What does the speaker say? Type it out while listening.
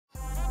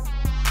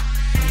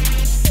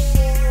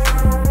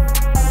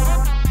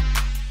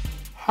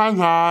Hi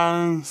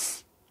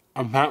guys,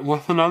 I'm back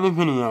with another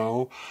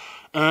video,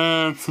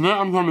 and today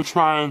I'm going to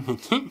try the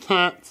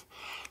KitKat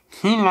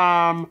key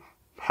lime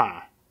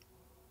pie.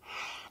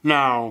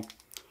 Now,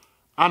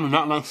 I do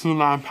not like key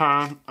lime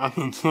pie. I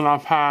think key lime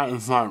pie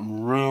is like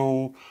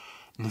real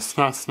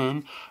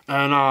disgusting.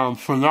 And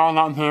for y'all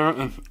out there,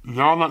 if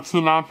y'all like key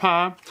lime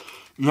pie,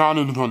 y'all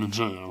need to go to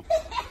jail.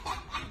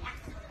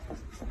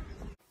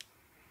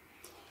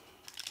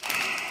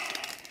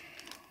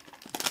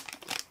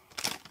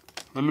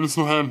 Let me just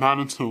go ahead and bite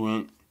into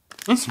it.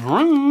 It's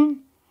green.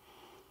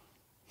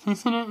 Can you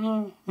see that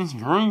there? It's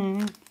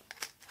green.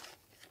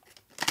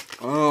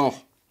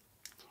 Oh.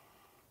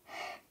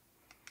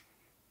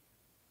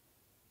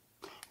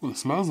 Well, it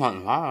smells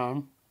like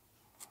lime.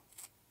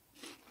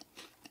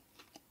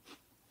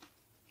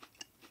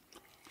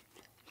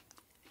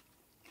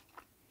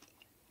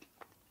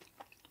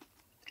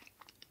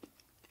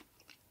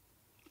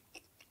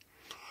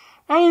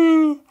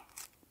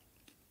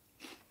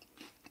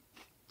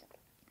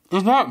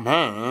 It's not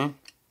bad.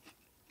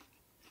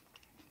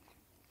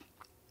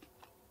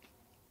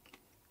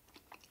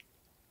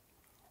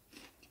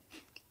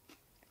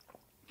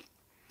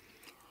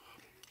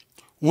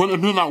 Would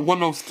it be like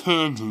one of those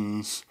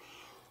candies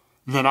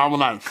that I would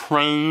like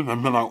crave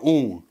and be like,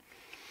 ooh,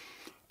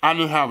 I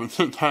need to have a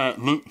KitKat,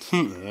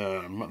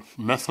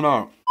 mess it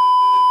up.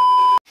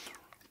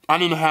 I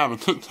need to have a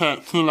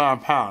KitKat key lime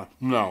pie.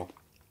 No,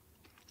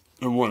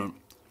 it wouldn't.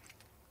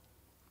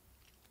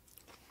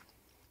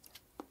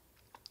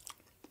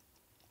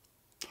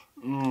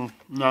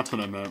 That's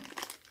what I meant.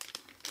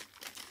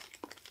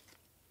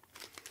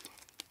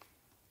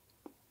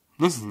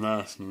 This is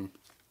nasty.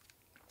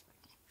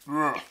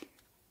 Ugh.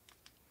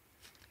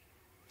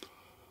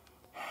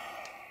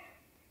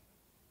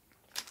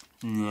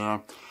 Yeah.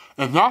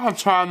 If y'all have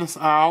tried this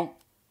out,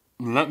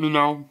 let me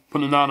know.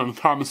 Put it down in the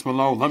comments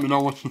below. Let me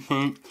know what you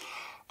think.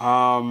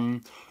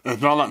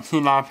 If y'all like key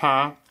lime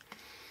pie,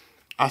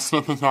 I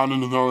still think y'all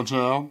need to go to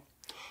jail.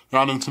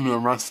 Y'all need to be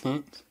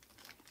arrested.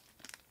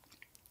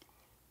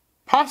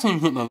 Possibly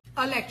get the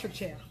electric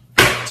chair.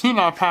 Key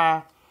lime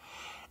pie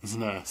is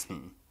nasty.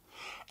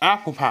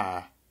 Apple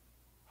pie.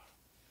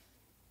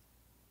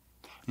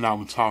 Now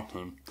we're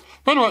talking.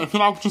 But anyway, if you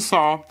like what you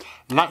saw,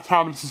 like,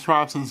 comment,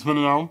 subscribe to this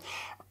video.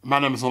 My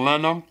name is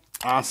Orlando.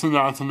 I'll see you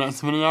guys in the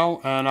next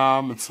video. And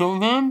until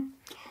then,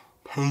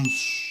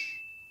 peace.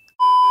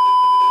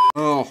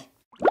 Oh.